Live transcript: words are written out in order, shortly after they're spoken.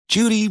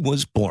Judy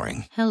was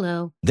boring.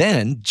 Hello.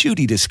 Then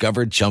Judy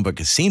discovered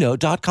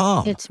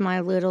ChumbaCasino.com. It's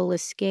my little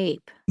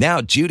escape. Now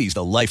Judy's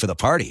the life of the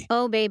party.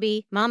 Oh,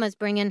 baby, mama's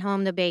bringing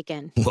home the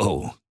bacon.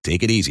 Whoa,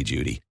 take it easy,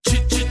 Judy.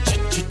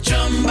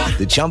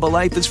 The Chumba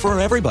life is for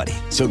everybody.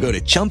 So go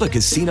to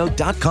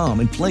ChumbaCasino.com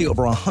and play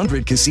over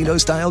 100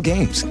 casino-style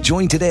games.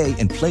 Join today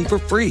and play for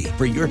free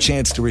for your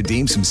chance to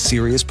redeem some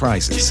serious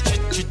prizes.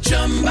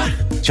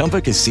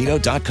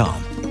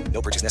 ChumbaCasino.com.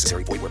 No purchase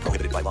necessary. Void where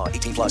prohibited by law.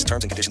 18 plus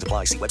terms and conditions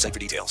apply. See website for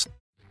details.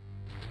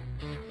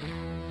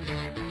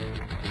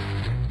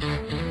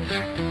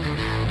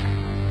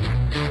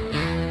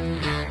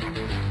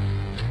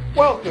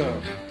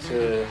 Welcome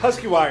to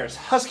Husky Wire's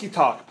Husky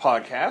Talk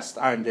podcast.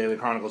 I'm Daily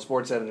Chronicle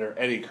sports editor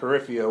Eddie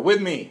Carriffio.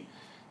 With me,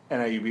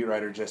 NIU beat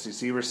writer Jesse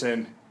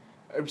Severson.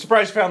 I'm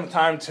surprised you found the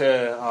time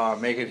to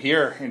make it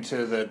here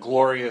into the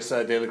glorious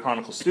Daily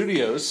Chronicle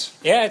studios.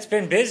 Yeah, it's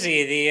been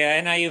busy.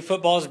 The NIU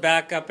football's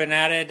back up and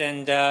at it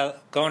and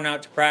going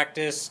out to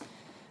practice.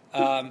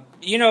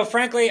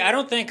 Frankly, I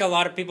don't think a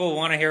lot of people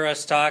want to hear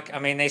us talk. I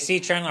mean, they see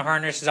Chandler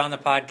Harnish is on the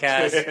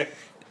podcast.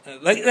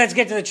 Let's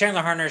get to the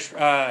Chandler Harnish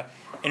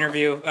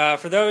interview.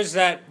 For those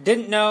that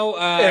didn't know...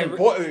 and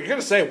boy, you're going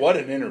to say, what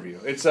an interview.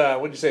 It's,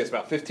 what'd you say, it's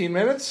about 15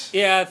 minutes?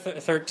 Yeah,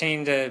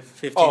 13 to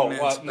 15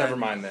 minutes. Oh, well, never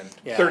mind then.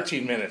 Yeah.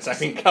 13 minutes. I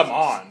mean, come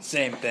on.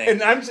 Same thing.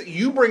 And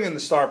you bring in the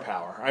star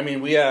power. I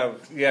mean, you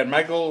had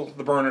Michael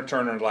the Burner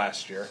Turner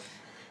last year.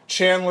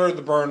 Chandler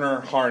the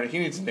Burner Harnish. He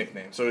needs a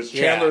nickname. So it's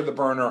Chandler the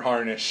Burner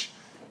Harnish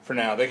for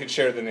now. They could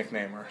share the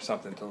nickname or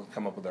something to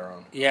come up with their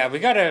own. Yeah, we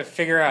got to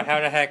figure out how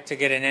the heck to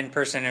get an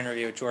in-person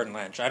interview with Jordan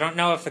Lynch. I don't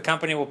know if the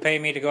company will pay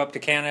me to go up to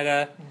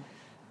Canada.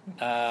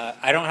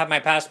 I don't have my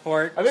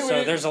passport,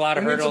 so there's a lot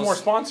of hurdles. We need some more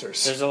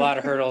sponsors. There's a lot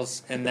of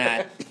hurdles in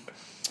that.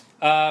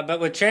 But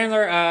with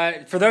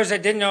Chandler, for those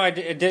that didn't know, I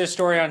did a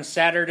story on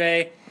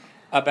Saturday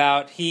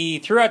about he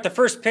threw out the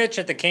first pitch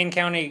at the Kane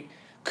County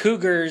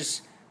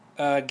Cougars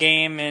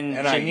game in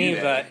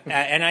Geneva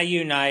at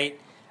NIU night.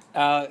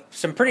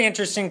 Some pretty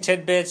interesting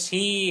tidbits.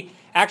 He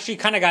actually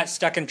kind of got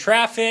stuck in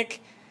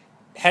traffic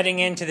heading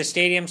into the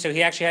stadium, so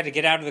he actually had to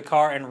get out of the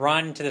car and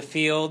run to the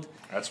field.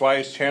 That's why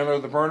he's Chandler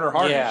the Burner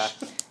Harnish. Yeah.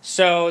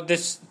 So the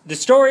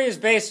story is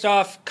based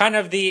off kind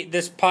of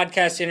this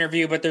podcast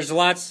interview, but there's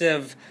lots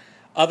of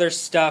other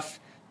stuff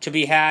to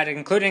be had,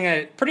 including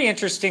a pretty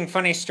interesting,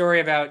 funny story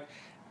about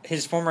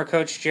his former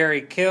coach,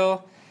 Jerry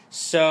Kill.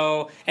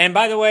 So, and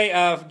by the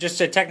way, just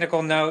a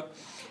technical note,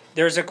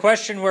 there's a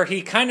question where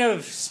he kind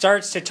of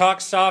starts to talk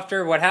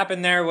softer. What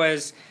happened there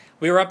was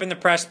we were up in the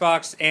press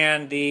box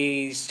and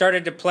he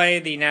started to play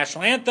the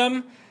national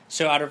anthem.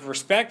 So out of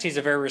respect, he's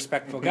a very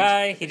respectful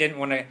guy. He didn't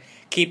want to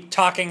keep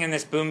talking in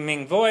this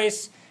booming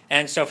voice.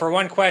 And so for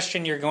one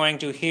question, you're going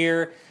to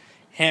hear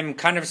him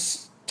kind of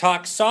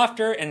talk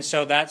softer. And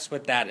so that's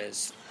what that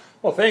is.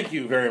 Well, thank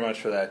you very much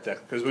for that,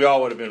 because we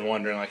all would have been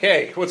wondering, like,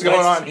 hey, what's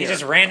going on here? He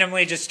just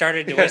randomly just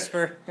started to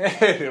whisper.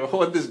 Hey,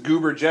 what did this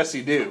goober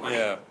Jesse do?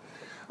 Yeah.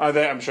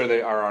 I'm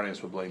sure our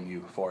audience would blame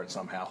you for it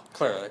somehow.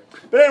 Clearly.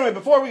 But anyway,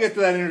 before we get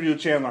to that interview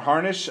with Chandler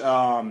Harnish,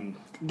 again,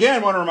 I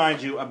want to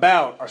remind you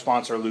about our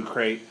sponsor, Loot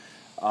Crate.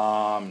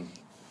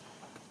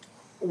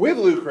 With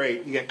Loot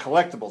Crate, you get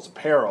collectibles,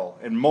 apparel,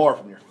 and more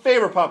from your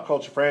favorite pop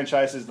culture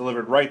franchises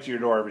delivered right to your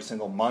door every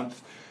single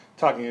month.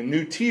 Talking a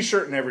new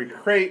t-shirt in every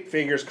crate,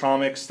 figures,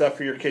 comics, stuff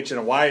for your kitchen,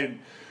 a wide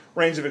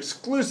range of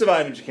exclusive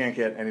items you can't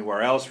get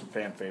anywhere else from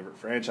fan-favorite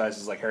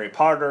franchises like Harry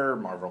Potter,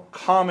 Marvel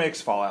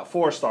Comics, Fallout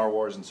 4, Star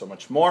Wars, and so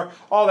much more.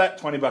 All that,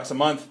 $20 a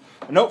month.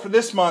 A note for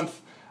this month,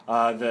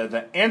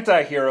 the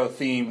anti-hero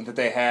theme that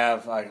they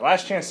have,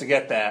 last chance to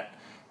get that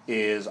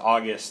is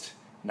August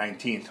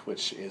 19th,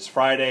 which is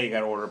Friday. You got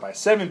to order by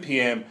 7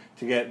 p.m.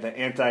 to get the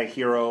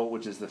anti-hero,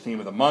 which is the theme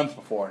of the month,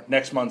 before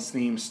next month's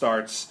theme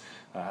starts.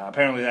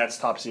 Apparently that's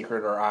top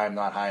secret, or I'm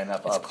not high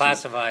enough up. It's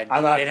classified.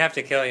 They'd have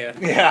to kill you.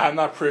 Yeah, I'm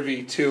not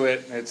privy to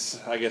it.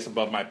 It's, I guess,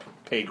 above my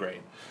pay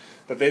grade.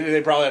 But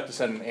they probably have to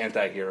send an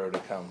anti-hero to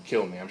come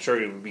kill me. I'm sure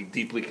he would be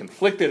deeply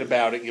conflicted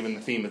about it, given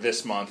the theme of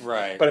this month.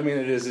 Right. But, I mean,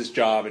 it is his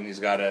job, and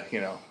he's got to,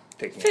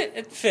 take me.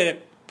 It fit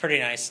it pretty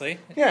nicely.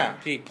 Yeah.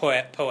 It'd be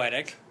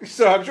poetic.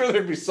 So I'm sure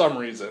there'd be some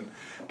reason.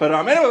 But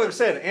anyway, like I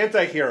said,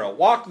 anti-hero.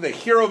 Walk the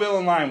hero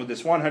villain line with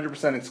this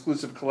 100%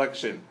 exclusive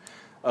collection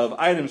of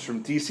items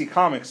from DC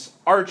Comics,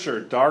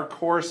 Archer, Dark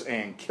Horse,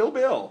 and Kill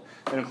Bill.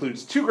 It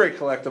includes 2 great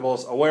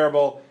collectibles, a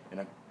wearable, and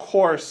of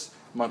course,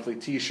 monthly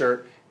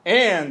t-shirt,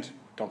 and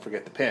don't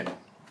forget the pin.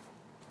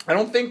 I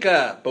don't think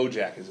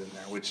BoJack is in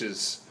there, which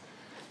is,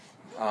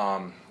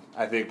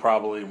 I think,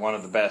 probably one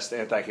of the best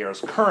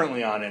anti-heroes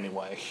currently on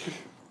anyway.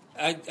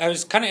 I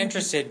was kind of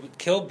interested.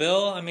 Kill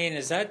Bill, I mean,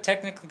 is that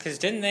technically, because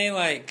didn't they,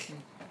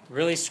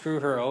 really screw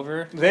her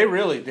over? They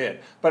really did.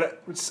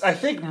 But I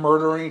think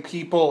murdering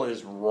people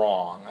is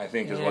wrong, I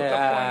think, is what the point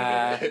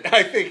of it is.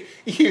 I think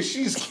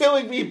she's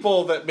killing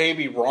people that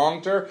maybe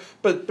wronged her,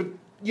 but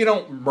you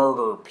don't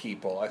murder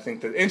people. I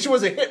think that, and she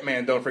was a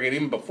hitman, don't forget,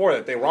 even before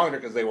that. They wronged her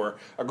because they were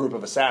a group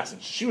of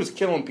assassins. She was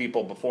killing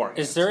people beforehand.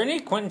 Is there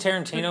any Quentin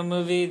Tarantino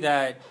movie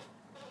that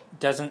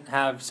doesn't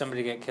have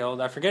somebody get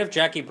killed? I forget if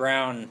Jackie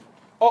Brown...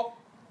 Oh,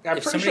 I'm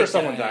if pretty somebody sure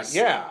someone dies- died.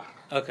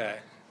 Yeah. Okay.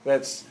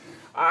 That's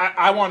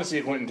I want to see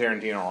a Quentin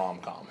Tarantino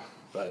rom-com.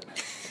 But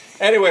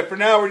anyway, for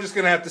now, we're just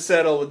going to have to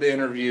settle with the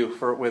interview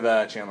with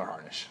Chandler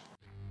Harnish.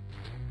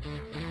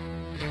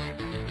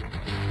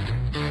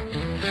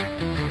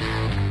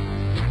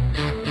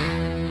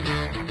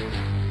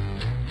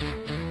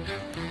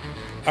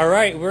 All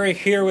right, we're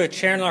here with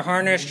Chandler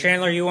Harnish.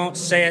 Chandler, you won't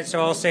say it, so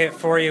I'll say it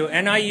for you.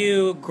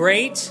 NIU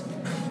great,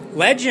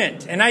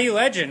 legend. NIU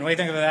legend. What do you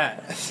think of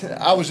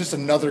that? I was just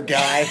another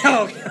guy.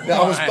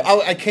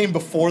 Oh, I came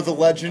before the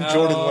legend,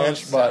 Jordan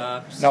Lynch,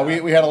 but stop.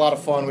 we had a lot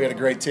of fun. We had a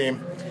great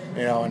team,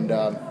 and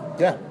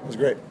yeah, it was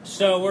great.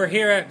 So we're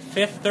here at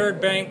Fifth Third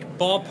Bank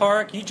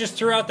Ballpark. You just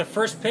threw out the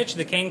first pitch of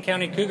the Kane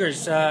County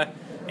Cougars.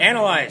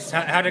 Analyze.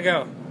 How'd it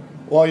go?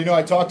 Well,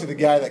 I talked to the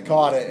guy that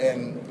caught it,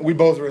 and we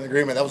both were in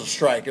agreement. That was a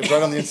strike. It was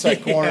right on the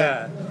inside corner.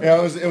 Yeah.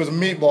 It was a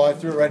meatball. I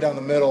threw it right down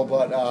the middle,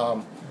 but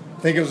I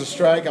think it was a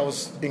strike. I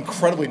was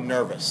incredibly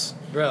nervous.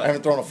 Really? I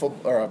haven't thrown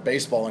a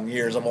baseball in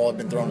years. All I've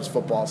been throwing is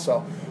football.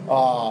 So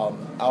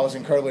I was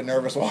incredibly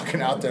nervous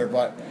walking out there,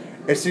 but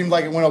it seemed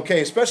like it went okay,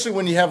 especially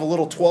when you have a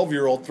little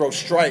 12-year-old throw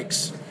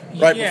strikes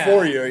right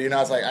before you. I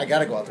was like, I got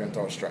to go out there and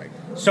throw a strike.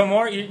 So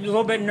you're a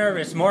little bit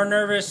nervous. More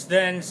nervous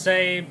than,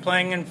 say,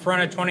 playing in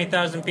front of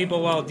 20,000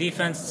 people while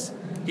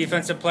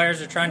defensive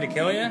players are trying to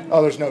kill you?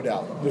 Oh, there's no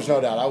doubt. There's no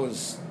doubt. I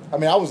was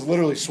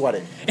literally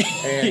sweating.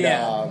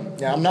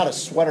 And I'm not a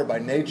sweater by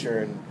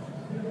nature,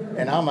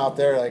 and I'm out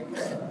there like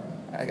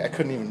I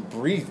couldn't even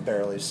breathe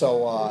barely.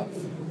 So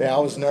I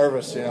was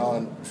nervous,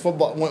 and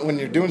football when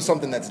you're doing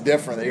something that's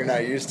different that you're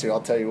not used to, I'll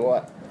tell you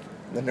what,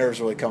 the nerves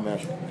really come in.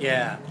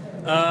 Yeah.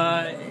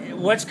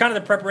 What's kind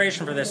of the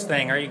preparation for this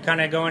thing? Are you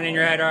kind of going in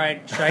your head, all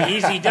right, try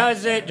easy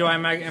does it?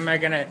 Am I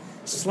going to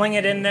sling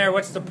it in there?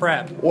 What's the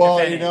prep? Well,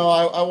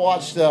 I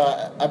watched,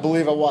 I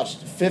believe I watched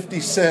 50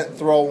 Cent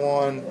throw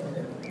one.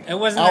 It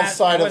wasn't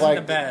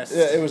the best.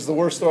 It was the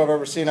worst throw I've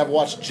ever seen. I've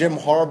watched Jim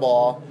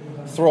Harbaugh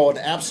throw an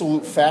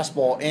absolute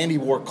fastball, and he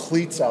wore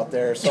cleats out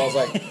there. So I was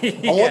like,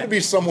 I want to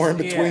be somewhere in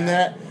between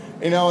that.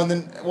 And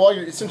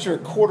then since you're a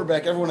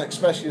quarterback, everyone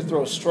expects you to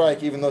throw a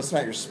strike, even though it's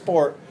not your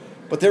sport.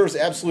 But there was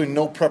absolutely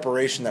no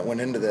preparation that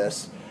went into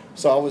this.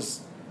 So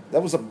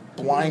that was a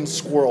blind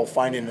squirrel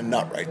finding a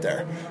nut right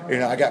there.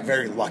 I got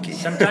very lucky.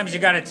 Sometimes you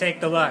got to take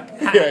the luck.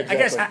 Yeah, exactly. I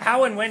guess,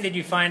 how and when did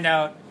you find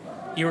out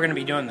you were going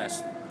to be doing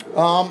this?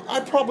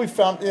 I probably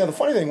found, the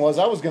funny thing was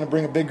I was going to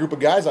bring a big group of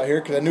guys out here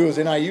because I knew it was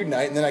NIU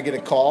night, and then I get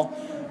a call.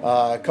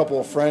 A couple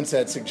of friends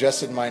had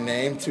suggested my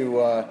name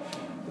to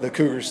the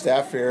Cougar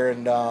staff here,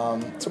 and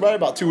it's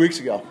about 2 weeks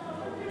ago.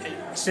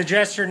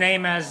 Suggest your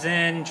name as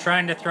in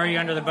trying to throw you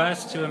under the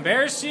bus to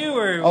embarrass you?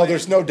 Oh,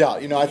 there's no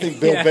doubt. I think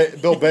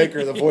Bill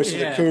Baker, the voice of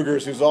the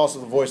Cougars, who's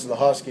also the voice of the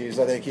Huskies,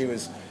 I think he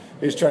was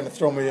trying to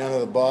throw me under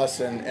the bus,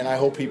 and I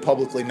hope he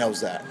publicly knows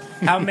that.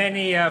 How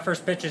many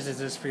first pitches is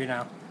this for you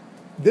now?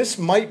 This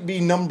might be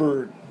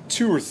number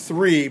 2 or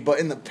 3, but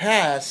in the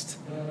past,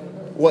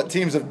 what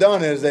teams have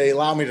done is they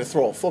allow me to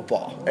throw a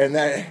football, and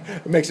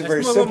that makes it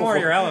very simple. A little more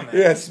your element.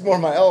 Yeah, it's more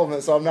my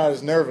element, so I'm not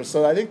as nervous.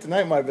 So I think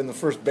tonight might have been the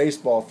first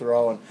baseball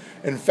throw, and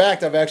in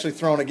fact, I've actually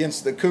thrown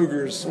against the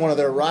Cougars, one of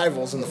their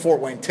rivals in the Fort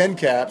Wayne Tin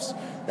Caps.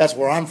 That's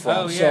where I'm from.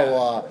 Oh,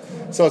 yeah.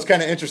 So it's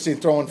kind of interesting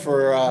throwing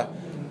for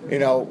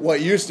what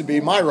used to be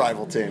my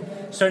rival team.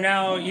 So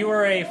now you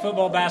were a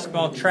football,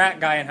 basketball, track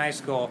guy in high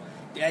school.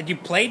 Had you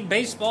played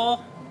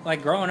baseball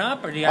like growing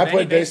up, or do you have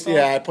any baseball?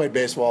 I played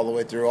baseball all the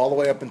way through, all the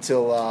way up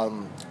until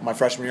my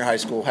freshman year of high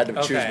school. Had to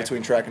choose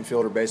between track and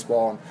field or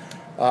baseball. And,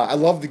 I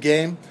love the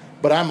game,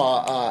 but I'm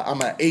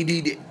a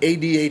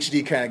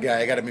ADHD kind of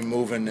guy. I got to be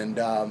moving, and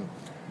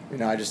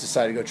I just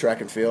decided to go track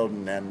and field,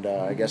 and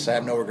I guess I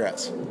have no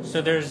regrets.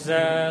 So there's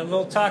a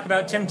little talk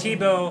about Tim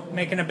Tebow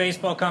making a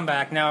baseball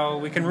comeback. Now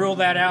we can rule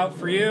that out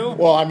for you.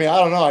 Well, I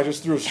don't know. I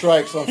just threw a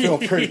strike, so I'm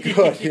feeling pretty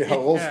good.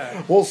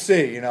 We'll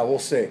see. We'll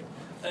see.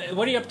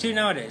 What are you up to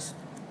nowadays?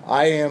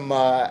 I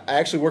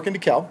actually work in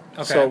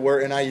DeKalb, so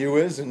where NIU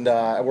is, and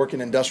I work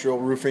in industrial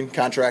roofing,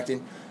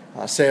 contracting,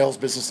 sales,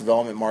 business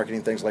development,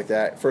 marketing, things like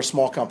that for a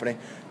small company.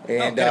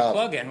 And get a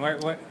plug in.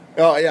 What?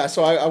 Oh yeah,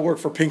 so I work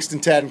for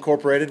Pinkston Tad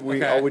Incorporated.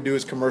 All we do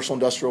is commercial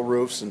industrial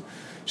roofs and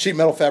sheet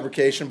metal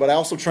fabrication, but I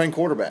also train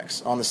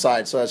quarterbacks on the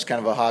side, so that's kind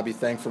of a hobby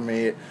thing for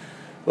me. It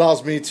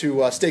allows me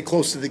to stay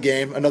close to the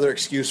game, another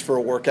excuse for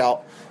a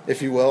workout,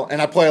 if you will,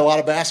 and I play a lot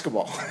of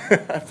basketball.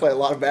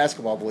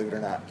 Believe it or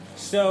not.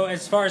 So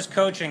as far as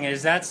coaching,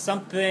 is that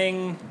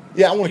something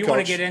I want to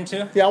want to get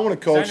into? Yeah, I want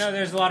to coach. I know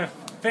there's a lot of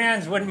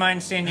fans wouldn't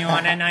mind seeing you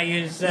on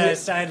NIU's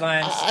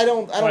sidelines. I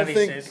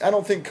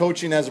don't think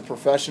coaching as a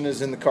profession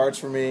is in the cards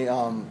for me.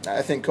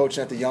 I think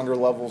coaching at the younger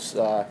levels,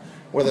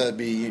 whether it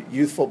be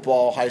youth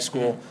football, high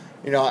school,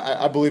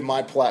 I believe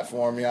my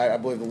platform. I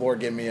believe the Lord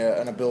gave me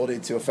an ability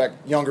to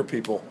affect younger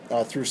people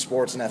through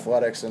sports and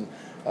athletics, and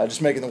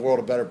just making the world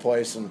a better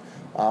place. And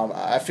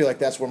I feel like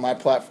that's where my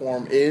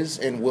platform is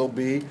and will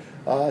be.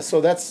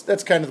 So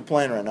that's kind of the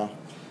plan right now.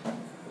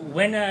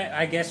 When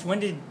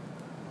did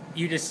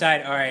you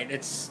decide? All right,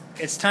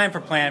 it's time for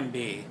Plan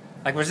B.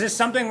 Like, was this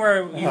something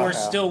where you were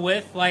still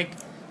with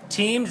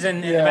teams,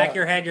 and in the back of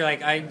your head, you're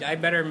like, I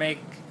better make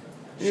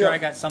sure I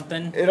got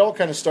something? It all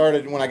kind of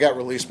started when I got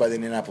released by the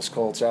Indianapolis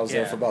Colts. I was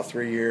there for about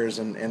 3 years,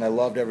 and I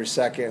loved every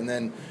second.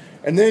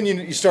 And then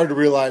you started to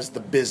realize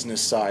the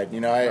business side.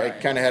 I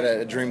kind of had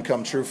a dream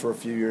come true for a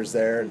few years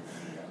there. And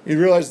you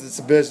realize it's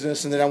a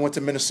business, and then I went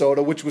to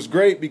Minnesota, which was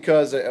great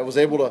because I was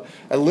able to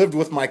 – I lived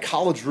with my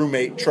college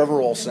roommate,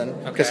 Trevor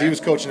Olson, because he was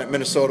coaching at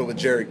Minnesota with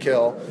Jerry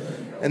Kill.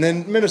 And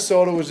then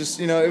Minnesota was just,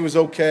 it was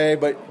okay,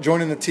 but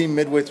joining the team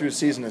midway through the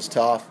season is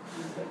tough.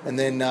 And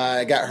then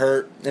I got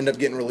hurt, ended up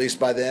getting released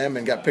by them,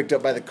 and got picked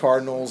up by the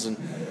Cardinals. And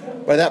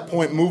by that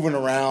point, moving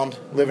around,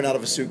 living out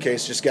of a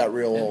suitcase just got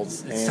real old.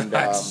 And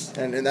that's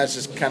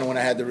just kind of when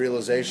I had the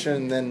realization.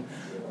 And then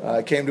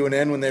it came to an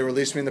end when they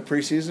released me in the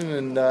preseason,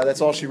 and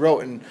that's all she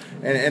wrote.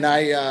 And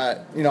I,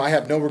 I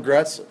have no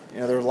regrets.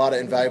 There were a lot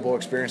of invaluable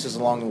experiences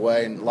along the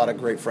way and a lot of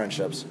great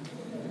friendships.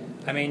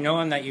 I mean,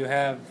 knowing that you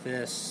have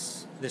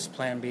this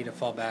plan B to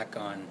fall back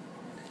on,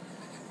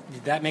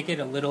 did that make it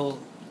a little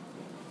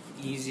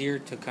easier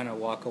to kind of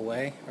walk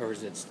away, or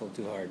is it still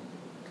too hard?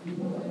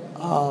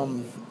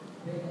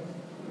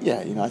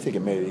 Yeah, I think it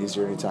made it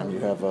easier anytime you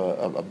have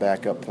a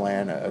backup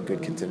plan, a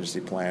good contingency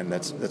plan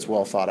that's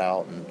well thought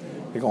out, and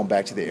you're going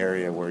back to the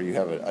area where you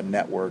have a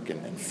network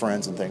and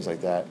friends and things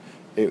like that.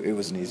 It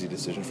was an easy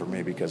decision for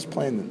me because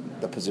playing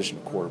the position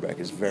of quarterback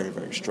is very,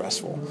 very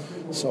stressful.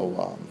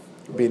 So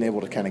being able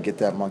to kind of get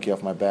that monkey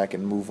off my back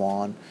and move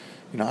on,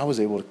 I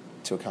was able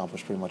to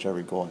accomplish pretty much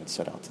every goal I'd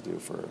set out to do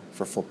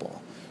for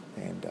football.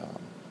 And,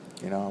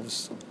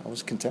 I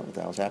was content with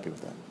that. I was happy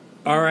with that.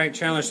 All right,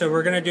 Chandler, so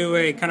we're going to do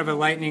a kind of a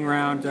lightning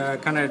round,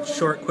 kind of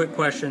short, quick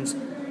questions.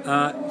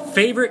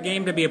 Favorite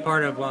game to be a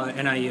part of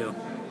NIU?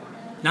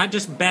 Not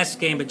just best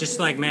game, but just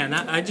like,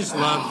 I just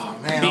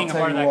love being a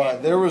part of that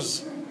game. There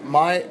was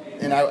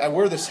and I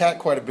wear this hat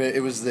quite a bit,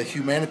 it was the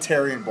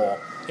Humanitarian Bowl.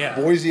 Yeah.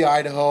 Boise,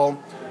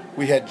 Idaho.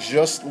 We had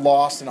just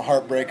lost in a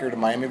heartbreaker to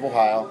Miami of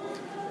Ohio.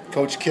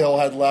 Coach Kill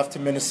had left to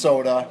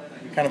Minnesota,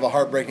 kind of a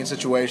heartbreaking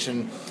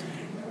situation.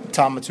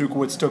 Tom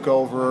Matukowicz took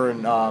over,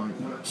 and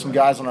some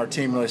guys on our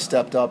team really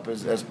stepped up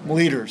as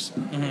leaders.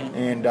 Mm-hmm.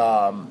 And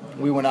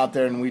we went out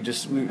there and we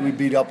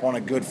beat up on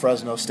a good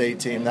Fresno State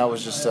team. That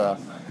was just a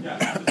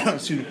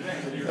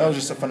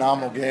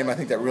phenomenal game. I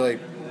think that really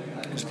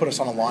just put us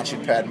on a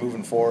launching pad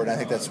moving forward. I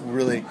think that's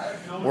really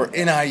where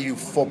NIU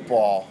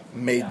football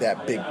made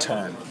that big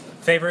turn.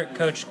 Favorite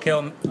Coach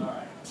Kill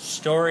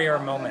story or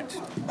moment?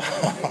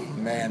 Oh,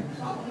 man.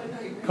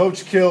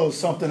 Coach Kill is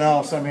something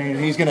else. I mean,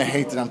 he's going to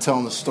hate that I'm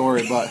telling the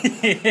story, but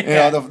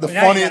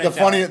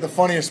the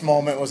funniest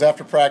moment was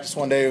after practice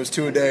one day. It was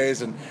 2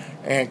 days, and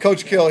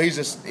Coach Kill, he's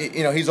just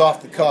he's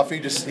off the cuff. He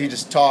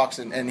just talks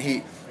and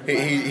he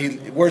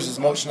wears his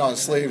emotion on his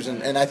sleeves,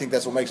 and I think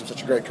that's what makes him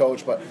such a great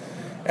coach. But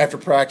after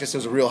practice, it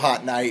was a real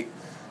hot night.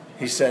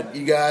 He said,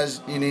 "You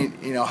guys, you need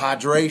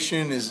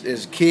hydration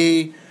is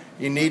key.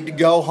 You need to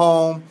go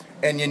home."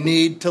 And you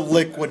need to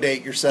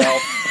liquidate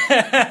yourself.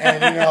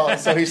 And,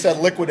 so he said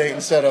liquidate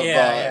instead of,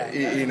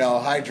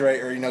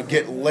 hydrate or,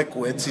 get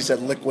liquids. He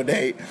said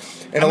liquidate.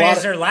 And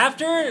is there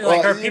laughter?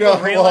 Are people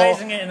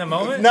realizing it in the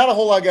moment? Not a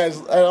whole lot of guys.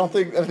 I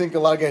think a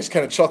lot of guys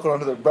kind of chuckle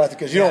under their breath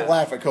because you don't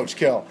laugh at Coach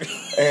Kill.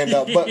 And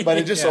but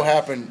it just so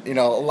happened,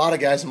 a lot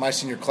of guys in my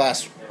senior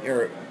class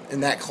in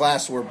that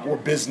class were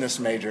business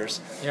majors.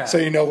 Yeah. So,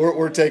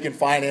 we're taking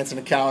finance and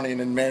accounting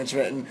and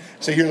management, and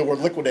so you hear the word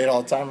liquidate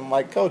all the time. I'm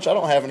like, Coach, I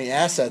don't have any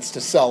assets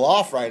to sell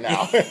off right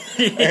now.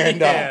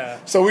 And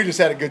so we just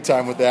had a good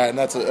time with that, and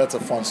that's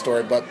a fun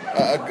story. But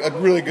a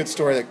really good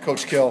story that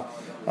Coach Kill,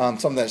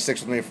 something that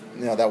sticks with me,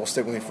 that will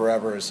stick with me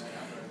forever, is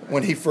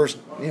when he first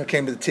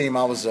came to the team.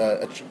 I was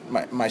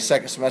my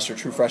second semester,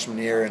 true freshman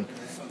year, and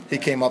he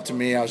came up to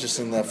me. I was just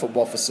in the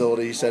football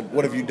facility. He said,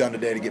 "What have you done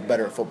today to get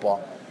better at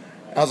football?"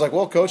 I was like,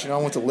 "Well, Coach, I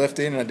went to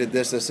lifting and I did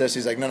this.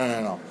 He's like,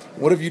 No.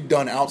 What have you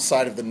done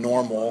outside of the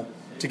normal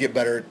to get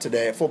better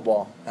today at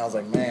football?" And I was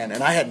like, man,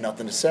 and I had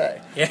nothing to say.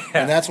 Yeah.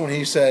 And that's when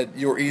he said,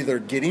 "You're either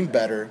getting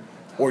better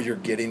or you're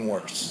getting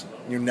worse.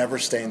 You're never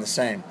staying the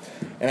same."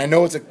 And I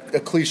know it's a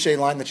cliche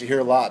line that you hear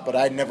a lot, but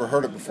I'd never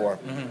heard it before.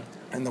 Mm-hmm.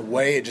 And the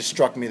way it just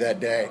struck me that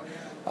day,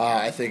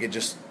 I think it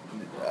just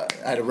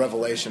I had a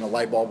revelation, a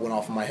light bulb went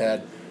off in my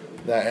head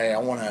that, hey, I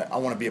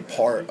want to be a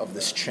part of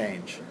this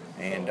change.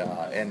 And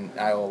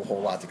I owe a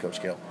whole lot to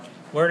Coach Gill.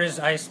 Where does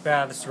ice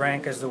baths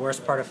rank as the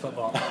worst part of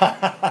football?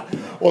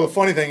 Well, the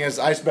funny thing is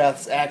ice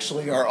baths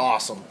actually are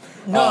awesome.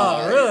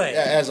 No, really?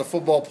 As a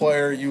football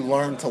player, you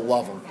learn to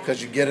love them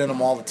because you get in them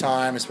all the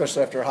time,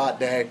 especially after a hot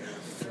day.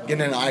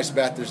 Getting in an ice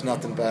bath, there's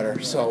nothing better.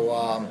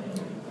 So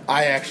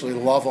I actually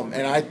love them.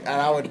 And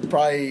I would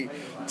probably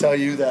tell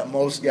you that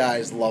most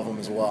guys love them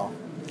as well.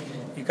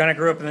 You kind of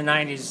grew up in the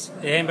 90s.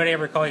 Did anybody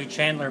ever call you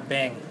Chandler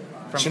Bing?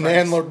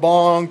 Chandler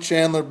Bong,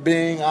 Chandler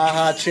Bing,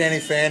 Aha, Channy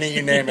Fanny,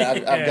 you name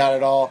it. I've got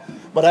it all.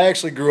 But I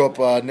actually grew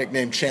up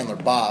nicknamed Chandler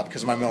Bob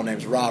because my middle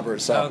name's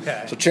Robert. So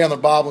Chandler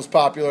Bob was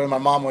popular, and my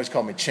mom always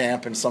called me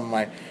Champ, and some of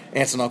my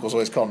aunts and uncles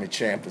always called me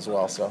Champ as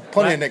well. So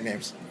plenty of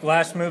nicknames.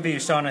 Last movie you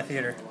saw in a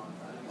theater?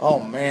 Oh,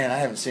 man, I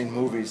haven't seen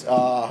movies.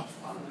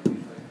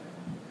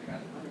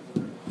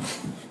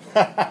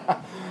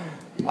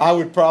 I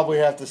would probably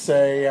have to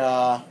say,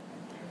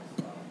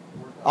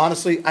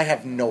 honestly, I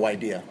have no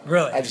idea.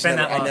 Really? I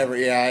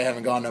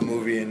haven't gone to a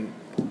movie in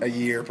a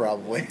year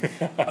probably.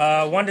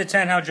 1 to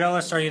 10, how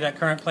jealous are you that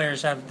current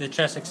players have the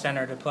chest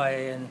extender to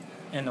play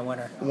in the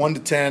winter? 1 to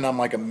 10, I'm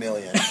like a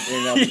million,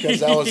 because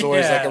that was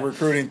always like a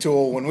recruiting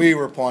tool when we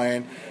were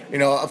playing.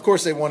 Of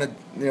course they wanted,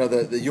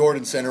 the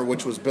Jordan Center,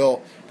 which was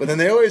built, but then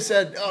they always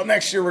said, oh,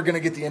 next year we're going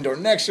to get the indoor.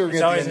 Next year we're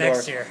going to get the indoor.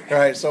 Next year.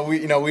 Right, so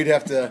we'd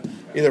have to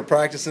either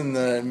practice in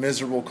the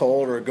miserable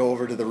cold or go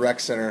over to the rec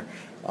center,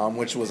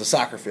 which was a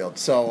soccer field.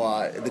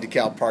 So the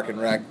DeKalb Park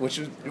and Rec, which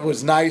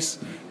was nice,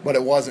 but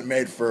it wasn't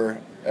made for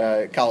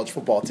a college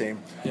football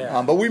team.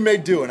 Yeah. But we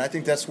made do, and I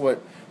think that's what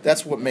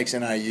makes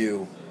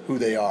NIU who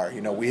they are.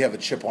 We have a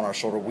chip on our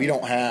shoulder. We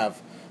don't have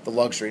the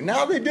luxury.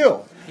 Now they do.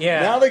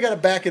 Yeah. Now they got to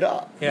back it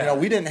up. Yeah.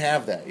 We didn't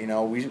have that.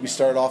 We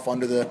started off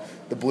under the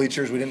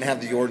bleachers. We didn't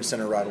have the Jordan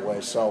Center right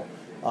away. So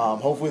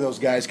hopefully those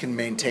guys can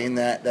maintain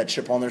that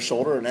chip on their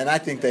shoulder, and I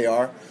think they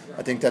are.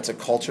 I think that's a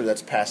culture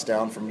that's passed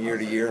down from year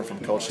to year and from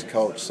coach to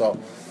coach. So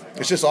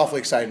it's just awfully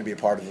exciting to be a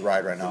part of the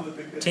ride right now.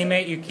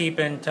 Teammate you keep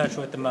in touch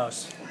with the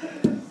most?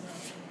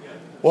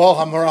 Well,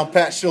 I'm around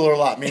Pat Schiller a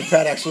lot. Me and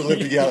Pat actually live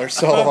together.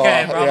 So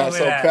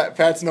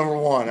Pat's number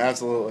one,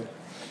 absolutely.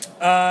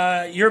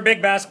 You're a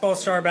big basketball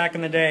star back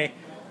in the day.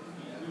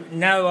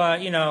 Now,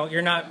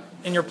 you're not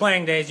in your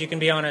playing days. You can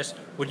be honest.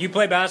 Would you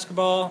play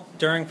basketball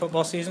during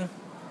football season?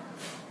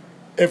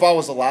 If I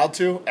was allowed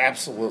to,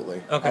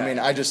 absolutely. Okay. I mean,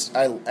 I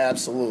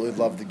absolutely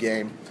love the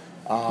game.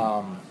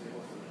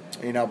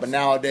 But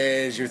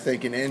nowadays you're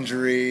thinking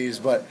injuries.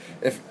 But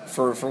if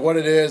for what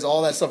it is,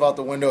 all that stuff out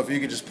the window. If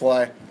you could just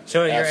play.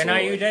 So your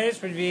absolutely. NIU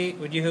days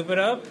would you hoop it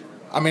up?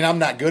 I mean, I'm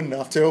not good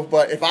enough to.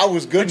 But if I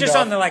was good just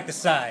enough, on the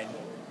side.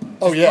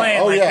 Oh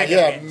yeah,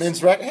 games.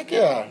 men's rec. Heck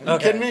yeah. Are you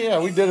kidding me? Yeah,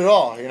 we did it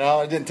all.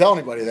 I didn't tell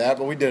anybody that,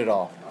 but we did it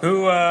all.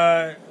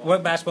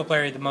 What basketball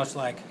player are you the most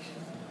like?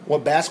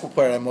 What basketball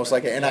player I most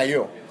like at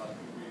NIU?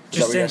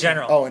 Just in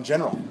general. Oh, in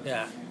general.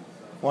 Yeah.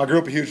 Well, I grew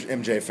up a huge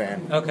MJ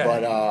fan. Okay.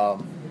 But are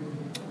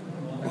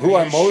you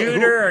a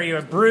shooter? Are you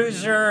a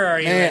bruiser?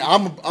 Are you? Man,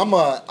 I'm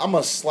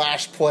a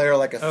slash player,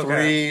 like a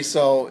three.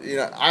 So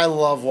I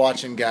love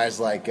watching guys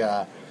like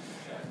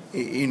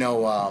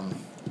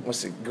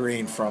what's it,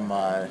 Green from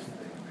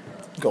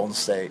Golden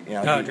State.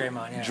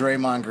 Draymond. Yeah.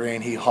 Draymond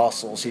Green. He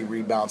hustles. He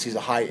rebounds. He's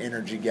a high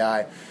energy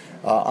guy.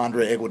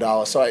 Andre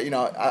Iguodala. So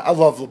I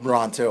love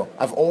LeBron too.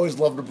 I've always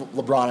loved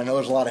LeBron. I know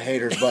there's a lot of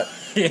haters, but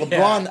yeah.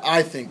 LeBron,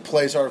 I think,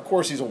 plays hard. Of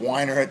course, he's a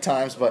whiner at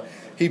times, but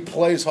he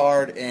plays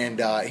hard and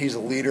he's a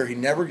leader. He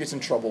never gets in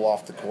trouble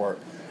off the court.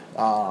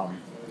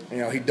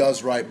 He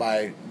does right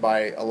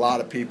by a lot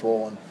of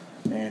people,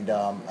 and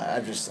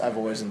I've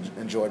always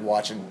enjoyed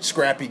watching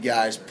scrappy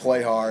guys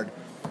play hard,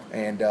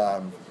 and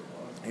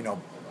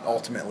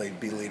ultimately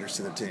be leaders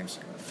to their teams.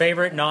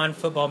 Favorite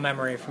non-football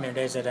memory from your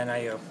days at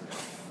NIU?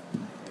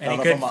 Any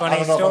I good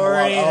funny story?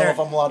 I don't know if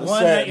I'm allowed to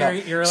one say that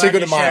it. you're allowed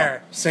to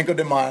share. Cinco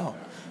de Mayo.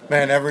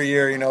 Man, every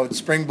year,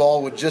 spring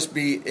ball would just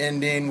be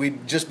ending.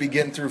 We'd just be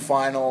getting through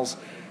finals,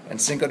 and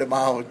Cinco de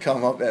Mayo would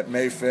come up at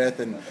May 5th,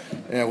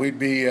 and we'd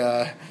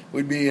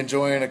be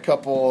enjoying a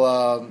couple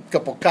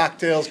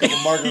cocktails, couple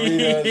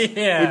margaritas.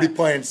 Yeah. We'd be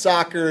playing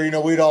soccer.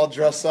 We'd all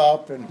dress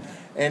up, and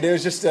it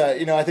was just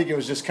I think it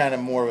was just kind of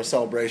more of a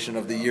celebration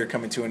of the year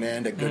coming to an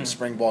end, a good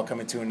spring ball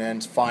coming to an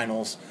end,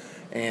 finals.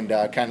 And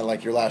kind of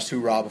like your last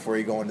hoorah before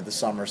you go into the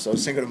summer. So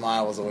Cinco de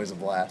Mayo was always a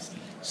blast.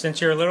 Since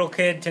you're a little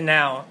kid to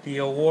now, the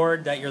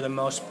award that you're the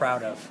most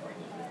proud of,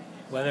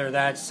 whether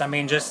that's,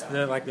 just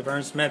the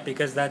Vern Smith,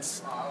 because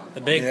that's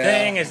the big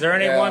thing. Is there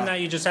any one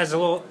that you just has a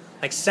little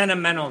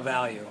sentimental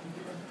value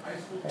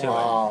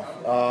to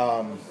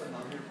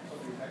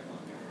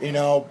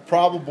it?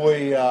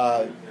 Probably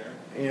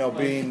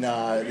being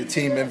the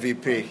team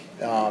MVP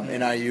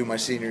NIU my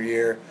senior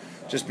year.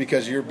 Just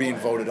because you're being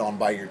voted on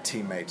by your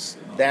teammates.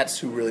 That's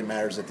who really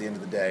matters at the end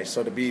of the day.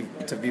 So to be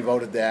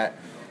voted that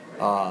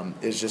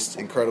is just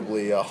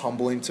incredibly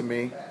humbling to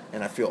me,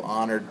 and I feel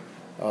honored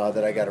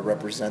that I got to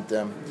represent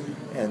them.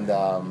 And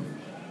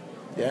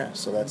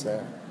so that's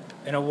that.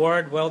 An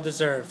award well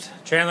deserved.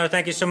 Chandler,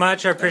 thank you so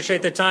much. I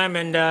appreciate the time,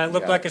 and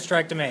looked like a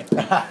strike to me.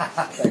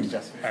 Thanks,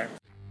 Jesse. All right.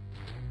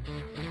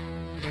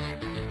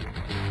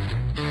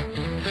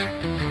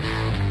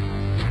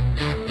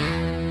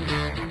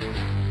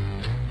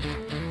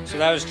 So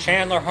that was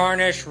Chandler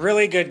Harnish,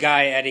 really good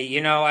guy, Eddie.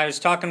 I was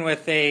talking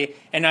with a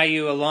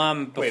NIU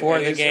alum before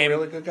the game. Is he a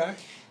really good guy?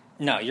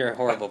 No, you're a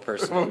horrible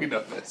person. We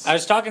know this. I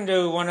was talking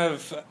to one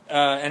of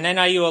an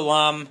NIU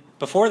alum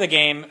before the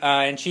game,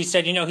 and she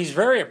said, he's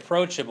very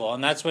approachable,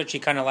 and that's what she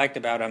kind of liked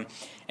about him.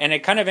 And it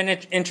kind of an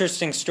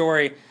interesting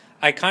story.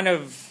 I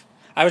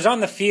was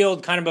on the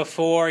field kind of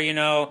before,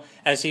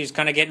 as he was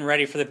kind of getting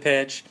ready for the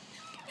pitch,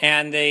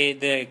 and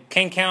the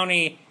King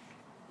County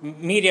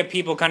media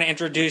people kind of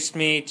introduced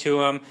me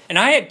to him, and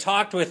I had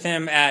talked with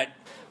him at,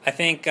 I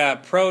think,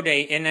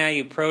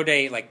 NIU Pro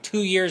Day 2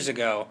 years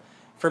ago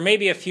for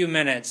maybe a few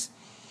minutes,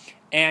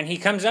 and he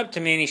comes up to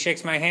me and he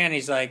shakes my hand.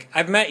 He's like,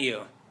 "I've met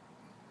you."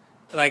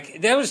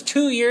 Like, that was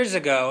 2 years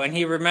ago, and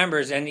he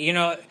remembers. And, you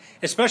know,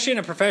 especially in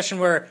a profession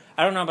where,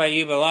 I don't know about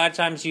you, but a lot of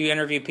times you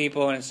interview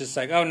people, and it's just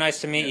like, oh,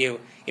 nice to meet you.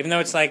 Even though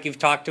it's like you've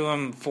talked to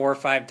him 4 or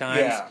 5 times.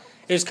 Yeah.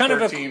 It was kind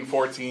 13,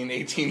 14,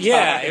 18 times.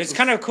 Yeah, it was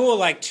kind of cool.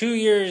 Like, 2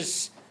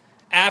 years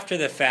after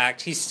the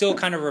fact, he still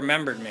kind of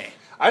remembered me.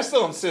 I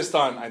still insist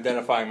on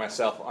identifying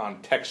myself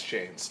on text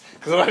chains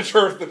because I'm not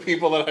sure if the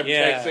people that I'm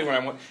texting when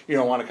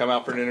I want to come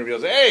out for an interview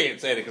say, "Hey,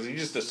 it's Eddie," because you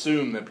just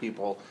assume that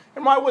people,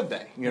 and why would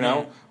they? You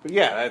know, But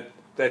yeah,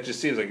 that just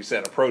seems like you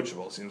said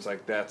approachable. Seems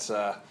like that's.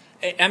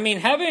 I mean,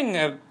 having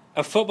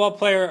a football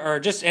player or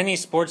just any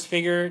sports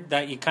figure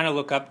that you kind of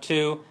look up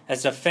to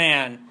as a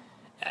fan,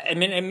 I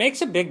mean, it makes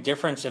a big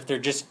difference if they're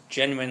just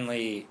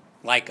genuinely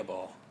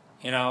likable.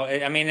 You know,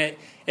 I mean,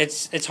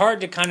 it's hard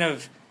to kind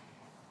of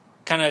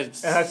and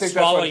I think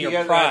swallow that's your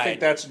pride. pride. I think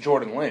that's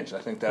Jordan Lynch. I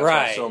think that's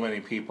right. why so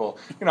many people,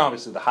 you know,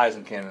 obviously the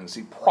Heisman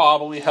candidacy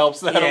probably helps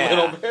that a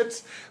little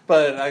bit,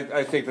 but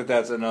I think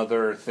that's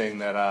another thing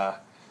that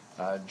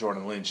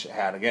Jordan Lynch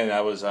had. Again,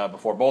 that was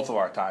before both of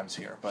our times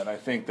here, but I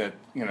think that,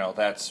 you know,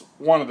 that's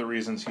one of the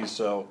reasons he's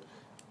so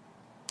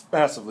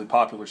massively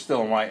popular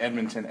still, and why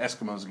Edmonton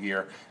Eskimos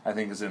gear, I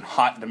think, is in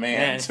hot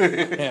demand.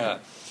 Yeah.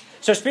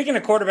 So speaking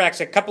of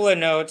quarterbacks, a couple of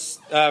notes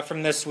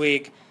from this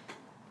week.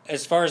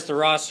 As far as the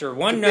roster,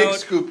 big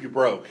scoop you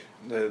broke.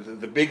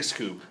 The big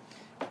scoop.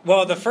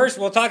 Well,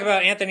 we'll talk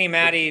about Anthony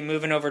Matty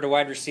moving over to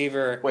wide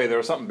receiver. Wait, there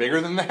was something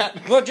bigger than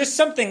that? Well, just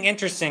something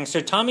interesting.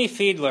 So Tommy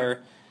Fiedler,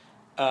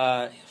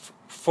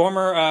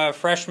 former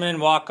freshman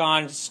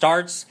walk-on,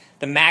 starts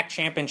the MAC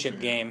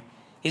championship game.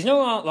 He's no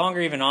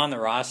longer even on the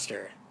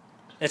roster.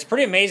 It's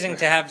pretty amazing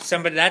to have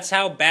somebody. That's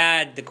how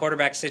bad the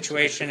quarterback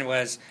situation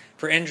was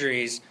for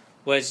injuries.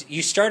 Was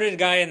you started a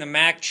guy in the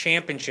MAC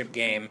championship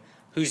game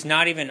who's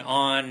not even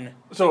on.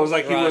 So it was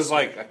like he was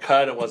like a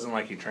cut. It wasn't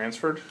like he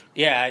transferred.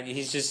 Yeah,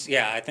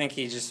 I think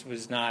he just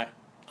was not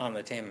on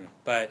the team.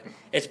 But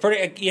it's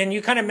pretty. And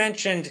you kind of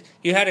mentioned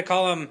you had a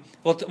column.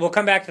 We'll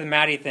come back to the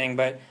Matty thing,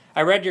 but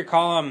I read your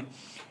column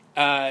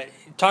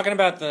talking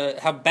about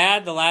how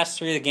bad the last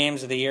 3 of the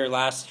games of the year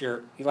last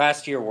year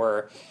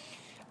were.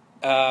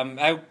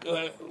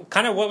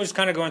 What was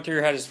going through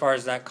your head as far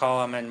as that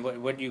column, and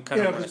what you kind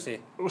of want to see?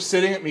 I was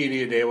sitting at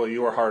media day while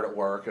you were hard at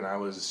work, and I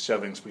was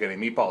shoving spaghetti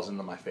meatballs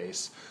into my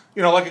face.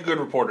 You know, like a good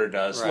reporter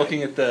does,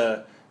 looking at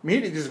the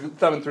media, just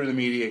thumbing through the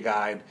media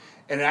guide,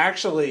 and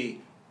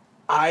actually,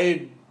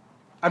 I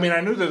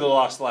knew that they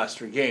lost the last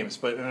 3 games,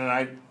 but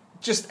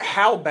just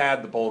how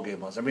bad the bowl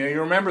game was. I mean, you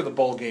remember the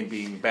bowl game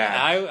being bad.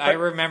 I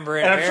remember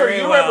it, and I'm very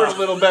sure you well. remember it a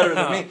little better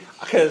than me,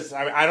 because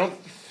I don't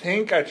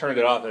think I turned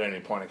it off at any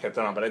point. I kept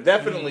it on, but I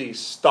definitely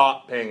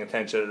stopped paying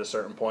attention at a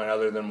certain point,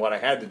 other than what I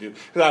had to do,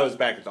 because I was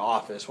back at the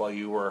office while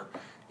you were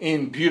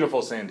in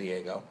beautiful San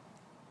Diego,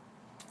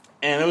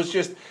 and it was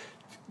just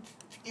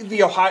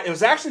it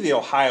was actually the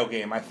Ohio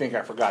game. I think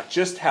I forgot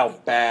just how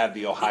bad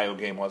the Ohio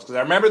game was, because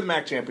I remember the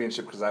MAC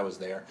championship because I was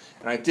there,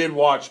 and I did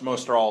watch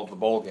most or all of the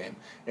bowl game,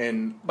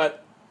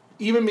 but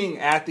even being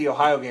at the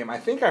Ohio game, I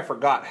think I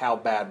forgot how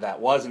bad that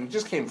was, and it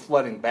just came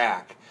flooding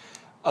back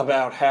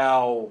about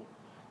how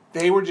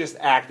they were just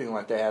acting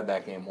like they had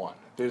that game won.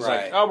 They was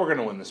like, oh, we're going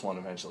to win this one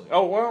eventually.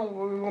 Oh,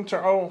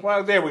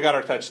 well, there, we got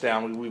our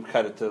touchdown. We've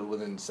cut it to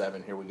within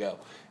 7. Here we go.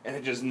 And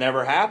it just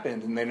never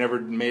happened, and they never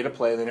made a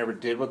play. They never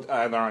did what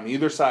either on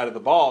either side of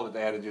the ball that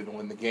they had to do to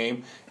win the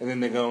game. And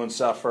then they go and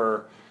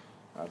suffer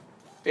a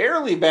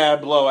fairly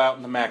bad blowout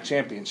in the MAC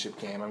championship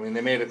game. I mean,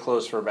 they made it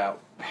close for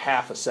about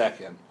half a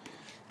second.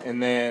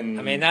 And then,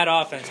 I mean, that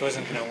offense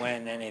wasn't going to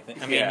win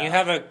anything. I mean, you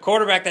have a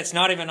quarterback that's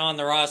not even on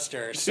the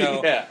roster,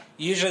 so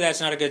usually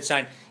that's not a good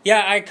sign.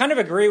 Yeah, I kind of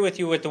agree with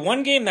you. With the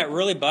one game that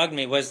really bugged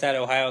me was that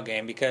Ohio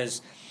game,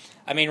 because,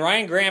 I mean,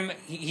 Ryan Graham,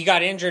 he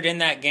got injured in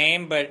that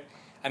game, but,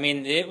 I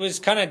mean, it was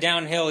kind of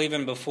downhill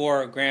even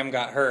before Graham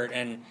got hurt.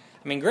 And,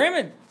 I mean, Graham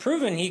had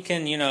proven he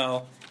can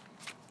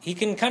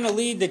kind of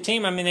lead the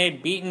team. I mean, they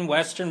had beaten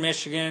Western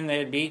Michigan, they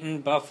had beaten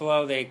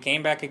Buffalo, they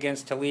came back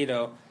against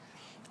Toledo.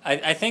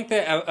 I think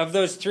that of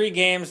those 3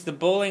 games, the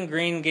Bowling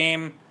Green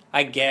game,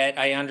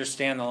 I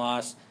understand the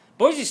loss.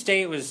 Boise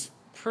State was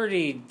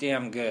pretty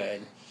damn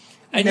good.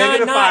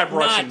 -5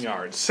 rushing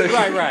yards.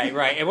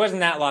 Right. It wasn't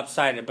that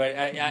lopsided, but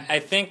I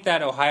think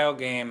that Ohio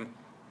game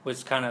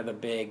was kind of the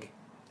big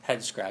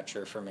head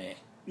scratcher for me.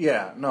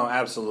 Yeah, no,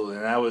 absolutely.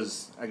 And that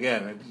was,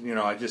 again,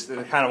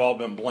 it kind of all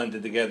been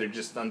blended together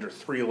just under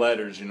 3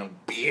 letters,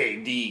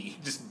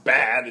 BAD, just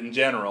bad in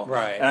general.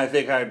 Right. And I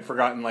think I had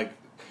forgotten,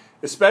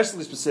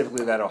 especially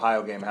specifically that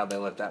Ohio game, how they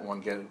let that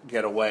one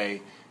get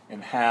away,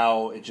 and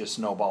how it just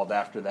snowballed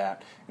after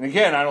that. And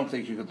again, I don't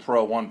think you could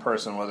throw one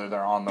person, whether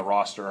they're on the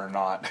roster or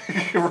not,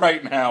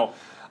 right now,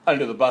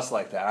 under the bus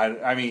like that.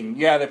 I mean,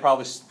 they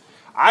probably.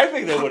 I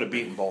think they would have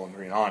beaten Bowling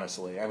Green,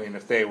 honestly. I mean,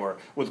 if they were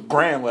with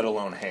Graham, let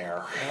alone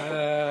Hare.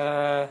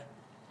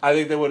 I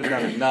think they would have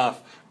done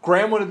enough.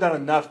 Graham would have done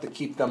enough to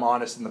keep them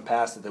honest in the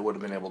past that they would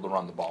have been able to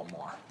run the ball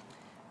more.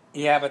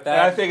 Yeah, but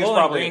that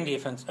Bowling Green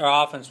defense or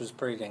offense was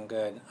pretty dang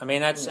good. I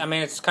mean,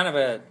 it's kind of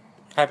a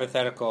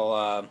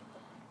hypothetical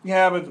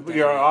Yeah, but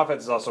your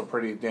offense is also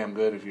pretty damn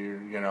good if you're,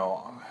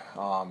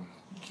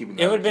 keeping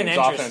the team's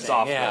offense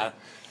off. Yeah.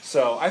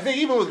 So I think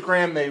even with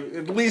Graham, they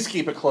at least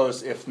keep it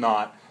close, if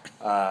not.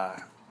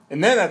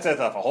 And then that sets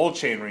off a whole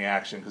chain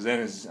reaction because then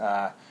is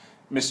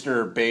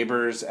Mr.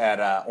 Babers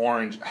at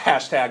Orange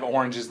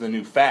 #Orange is the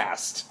new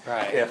fast.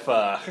 Right. If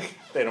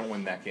they don't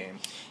win that game.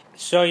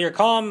 So your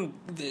column,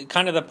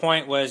 kind of the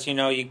point was,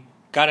 you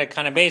got to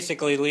kind of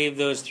basically leave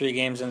those 3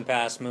 games in the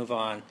past, move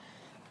on.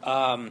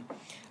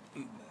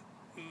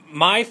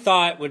 My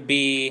thought would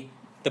be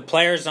the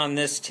players on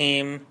this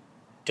team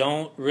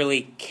don't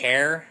really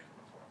care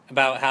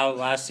about how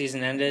last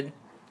season ended,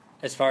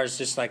 as far as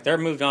just like they're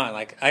moved on.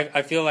 Like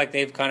I feel like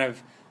they've kind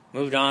of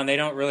moved on. They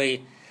don't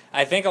really.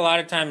 I think a lot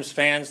of times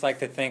fans like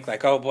to think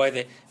like, oh boy,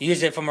 they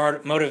use it for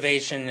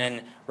motivation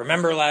and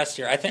remember last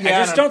year. I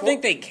just don't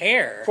think they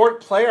care.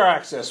 Player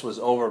access was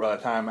over by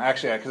the time,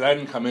 actually, because I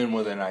didn't come in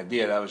with an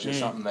idea. That was just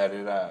something that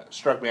it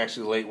struck me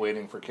actually late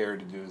waiting for Kerry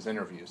to do his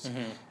interviews.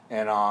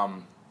 And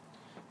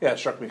it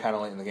struck me kind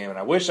of late in the game. And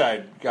I wish I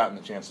had gotten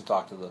the chance to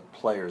talk to the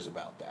players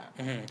about that.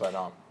 But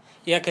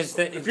yeah, because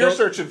if you're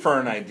searching for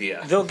an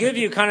idea, they'll give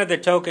you kind of the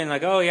token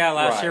like, oh yeah,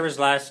 last year was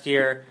last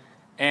year.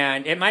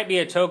 And it might be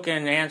a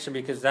token answer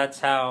because that's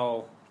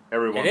how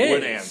everyone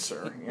would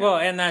answer. Yeah. Well,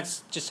 and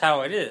that's just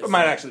how it is. It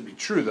might actually be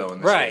true, though, in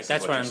this right, case.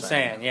 That's what I'm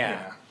saying, yeah.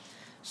 Yeah.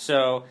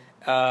 So,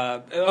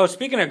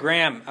 speaking of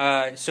Graham,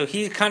 so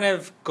he's kind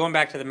of, going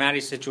back to the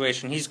Matty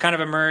situation, he's kind of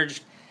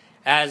emerged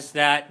as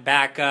that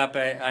backup.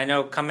 I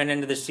know coming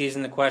into the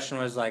season, the question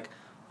was like,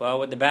 well,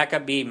 would the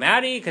backup be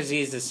Matty because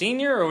he's the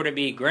senior, or would it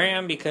be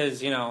Graham because,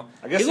 he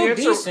looked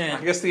decent?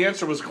 I guess the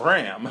answer was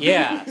Graham.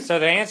 Yeah, so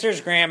the answer is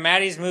Graham.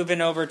 Matty's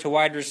moving over to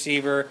wide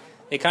receiver.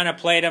 They kind of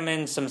played him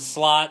in some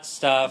slot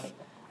stuff.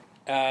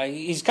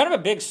 He's kind of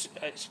a big,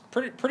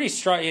 pretty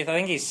strong. I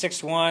think he's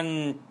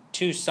 6'1",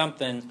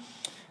 2-something.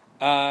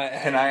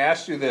 And I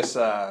asked you this,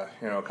 a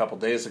couple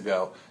days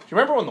ago. Do you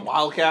remember when the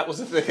Wildcat was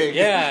a thing?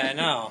 Yeah, I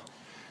know.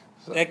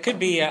 That could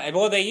be.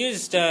 They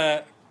used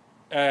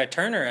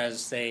Turner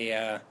as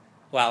a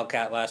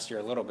Wildcat last year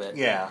a little bit.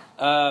 Yeah.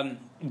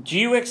 Do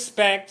you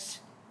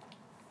expect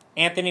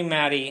Anthony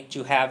Matty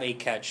to have a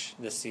catch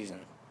this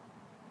season?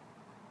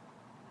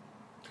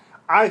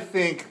 I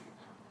think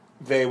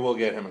they will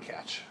get him a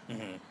catch.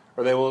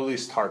 Or they will at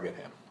least target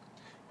him.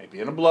 Maybe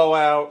in a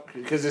blowout,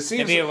 because it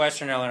seems... Maybe a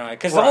Western Illinois.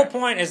 Because the whole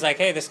point is like,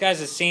 hey, this guy's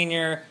a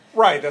senior.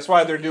 Right, that's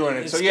why they're doing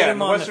it. Let's so in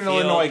the Western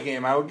Illinois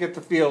game, I would get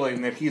the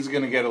feeling that he's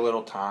going to get a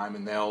little time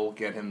and they'll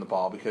get him the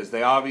ball because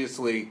they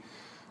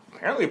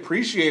apparently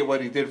appreciate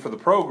what he did for the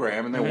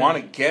program and they want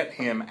to get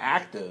him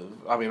active.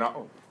 I mean,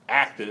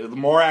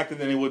 more active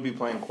than he would be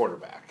playing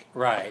quarterback.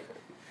 Right.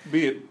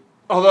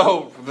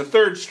 Although the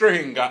third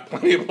string got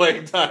plenty of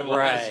playing time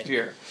last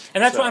year.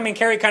 And that's why,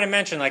 Kerry kind of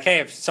mentioned, like, hey,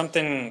 if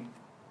something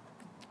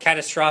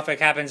catastrophic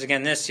happens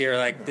again this year,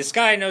 like, this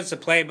guy knows the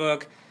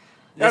playbook.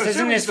 This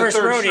isn't his first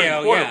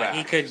rodeo. Yeah,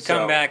 he could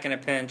come back in a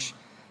pinch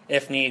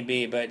if need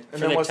be, but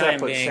for the time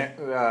being,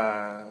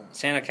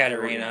 Santa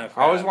Catarina.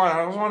 I always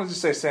wanted to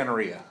say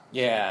Santeria.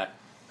 Yeah.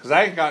 Because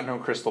I ain't got no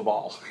crystal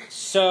ball.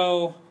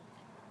 So,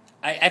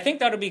 I think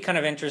that'll be kind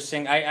of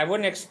interesting. I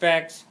wouldn't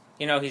expect,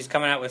 he's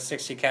coming out with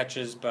 60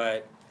 catches,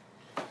 but,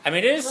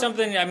 it is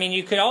something,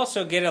 you could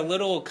also get a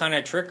little kind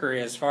of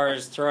trickery as far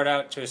as throw it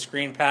out to a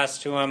screen pass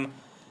to him,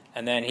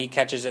 and then he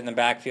catches it in the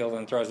backfield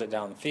and throws it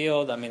down the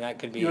field. That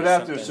could be You would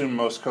have to assume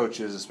most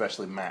coaches,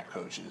 especially MAC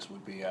coaches,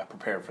 would be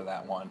prepared for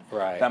that one.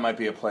 Right. That might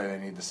be a play they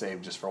need to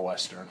save just for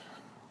Western.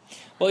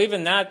 Well,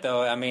 even that,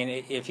 though,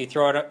 if you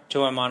throw it up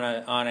to him on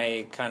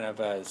a kind of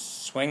a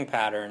swing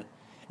pattern,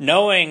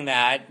 knowing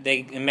that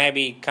it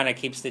maybe kind of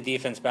keeps the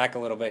defense back a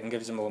little bit and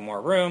gives him a little more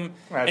room.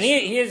 And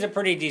he is a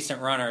pretty decent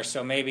runner,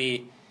 so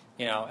maybe,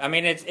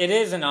 it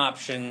is an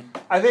option.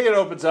 I think it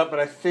opens up, but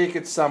I think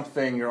it's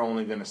something you're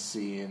only going to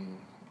see in...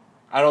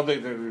 I don't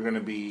think they're going to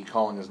be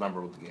calling his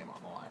number with the game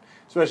on the line,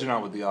 especially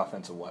not with the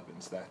offensive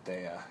weapons that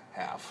they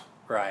have.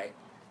 Right.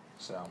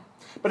 So,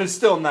 but it's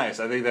still nice.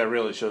 I think that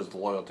really shows the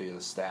loyalty of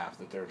the staff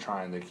that they're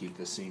trying to keep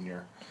the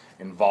senior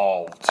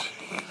involved.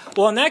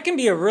 Well, and that can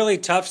be a really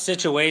tough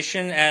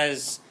situation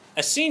as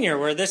a senior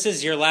where this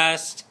is your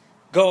last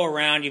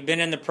go-around. You've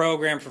been in the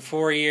program for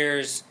 4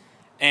 years,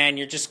 and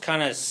you're just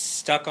kind of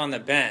stuck on the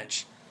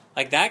bench.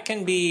 Like, that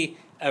can be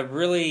a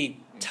really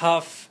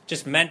tough,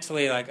 just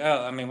mentally, like,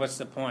 what's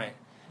the point?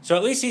 So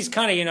at least he's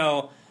kind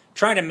of,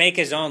 trying to make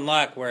his own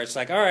luck where it's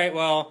like, all right,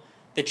 well,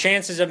 the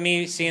chances of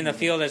me seeing the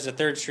field as a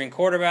third-string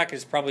quarterback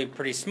is probably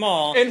pretty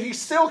small. And he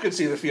still could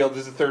see the field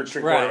as a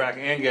third-string quarterback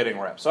and getting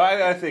reps. So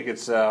I think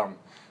it's,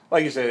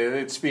 like you said,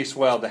 it speaks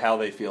well to how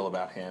they feel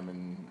about him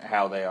and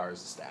how they are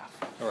as a staff.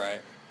 All right.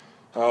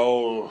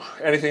 Oh,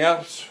 anything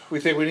else we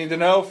think we need to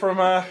know from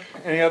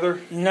any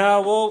other?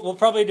 No, we'll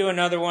probably do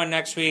another one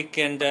next week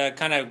and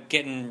kind of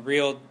getting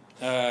real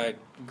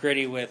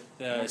gritty with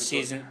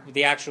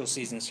the actual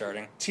season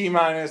starting.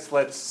 T-minus,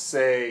 let's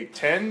say,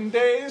 10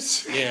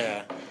 days?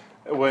 Yeah.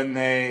 When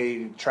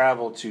they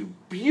travel to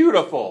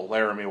beautiful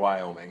Laramie,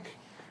 Wyoming.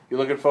 You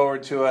looking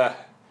forward to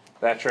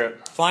that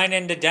trip? Flying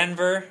into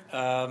Denver.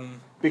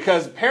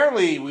 Because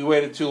apparently we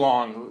waited too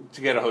long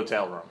to get a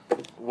hotel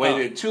room.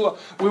 Waited too long.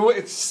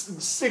 It's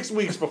 6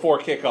 weeks before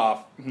kickoff.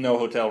 No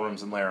hotel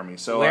rooms in Laramie.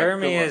 So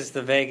Laramie is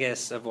the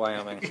Vegas of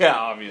Wyoming. Yeah,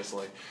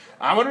 obviously.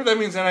 I wonder if that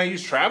means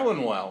NIU's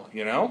traveling well.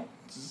 You know,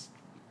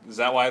 is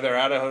that why they're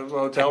out of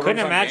hotel rooms? I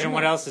couldn't imagine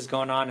what else is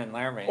going on in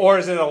Laramie. Or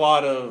is it a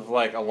lot of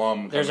like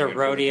alum? There's a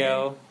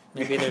rodeo.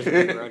 Maybe there's a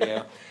big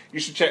rodeo. You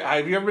should check.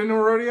 Have you ever been to a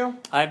rodeo?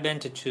 I've been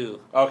to 2.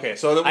 Okay,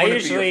 so that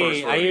wouldn't be your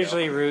first rodeo. I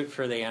usually root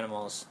for the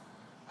animals.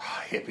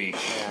 Hippie.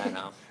 Yeah, I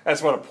know.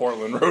 That's what a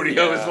Portland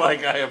rodeo is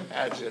like, I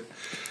imagine.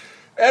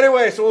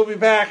 Anyway, so we'll be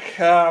back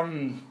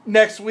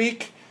next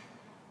week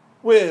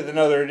with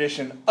another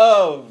edition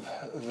of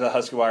the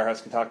Husky Wire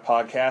Husky Talk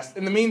podcast.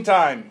 In the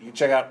meantime, you can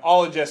check out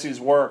all of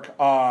Jesse's work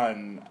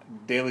on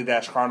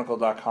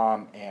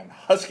daily-chronicle.com and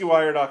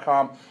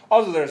huskywire.com.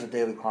 Also, there's a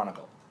Daily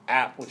Chronicle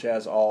app, which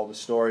has all the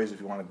stories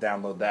if you want to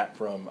download that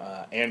from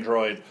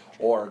Android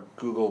or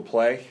Google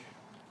Play.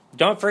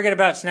 Don't forget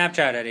about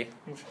Snapchat, Eddie.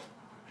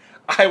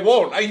 I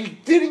won't. You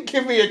didn't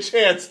give me a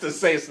chance to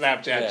say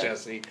Snapchat,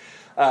 Jesse.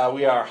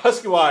 We are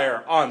Husky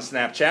Wire on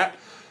Snapchat.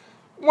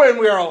 When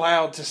we are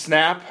allowed to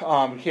snap,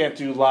 we can't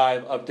do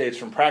live updates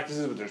from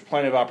practices, but there's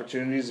plenty of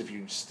opportunities if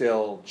you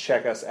still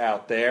check us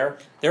out there.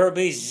 There will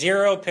be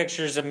 0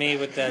 pictures of me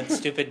with that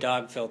stupid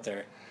dog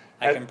filter.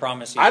 I can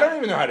promise you. I don't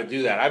even know how to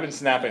do that. I've been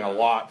snapping a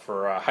lot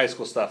for high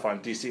school stuff on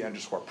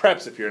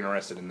DC_preps if you're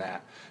interested in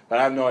that. But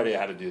I have no idea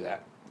how to do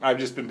that. I've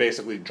just been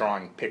basically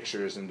drawing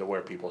pictures into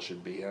where people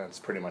should be, and that's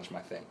pretty much my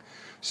thing.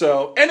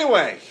 So,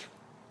 anyway,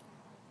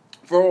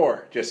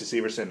 for Jesse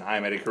Severson,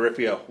 I'm Eddie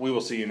Carriffio. We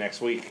will see you next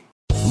week.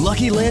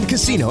 Lucky Land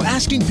Casino,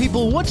 asking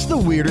people, what's the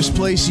weirdest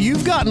place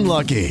you've gotten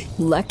lucky?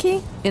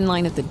 Lucky? In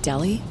line at the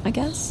deli, I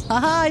guess?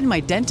 Aha, in my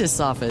dentist's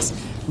office.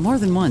 More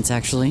than once,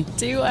 actually.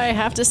 Do I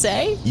have to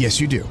say?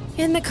 Yes, you do.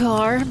 In the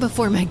car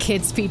before my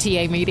kids'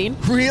 PTA meeting.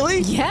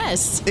 Really?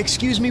 Yes.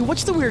 Excuse me,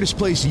 what's the weirdest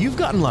place you've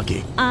gotten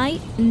lucky? I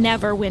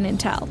never win and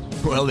tell.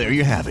 Well, there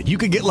you have it. You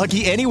can get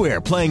lucky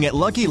anywhere, playing at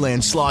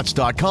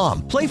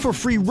LuckyLandSlots.com. Play for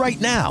free right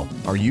now.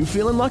 Are you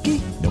feeling lucky?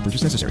 No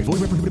purchase necessary.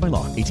 Void where prohibited by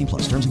law.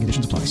 18+. Terms and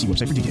conditions apply. See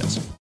website for details.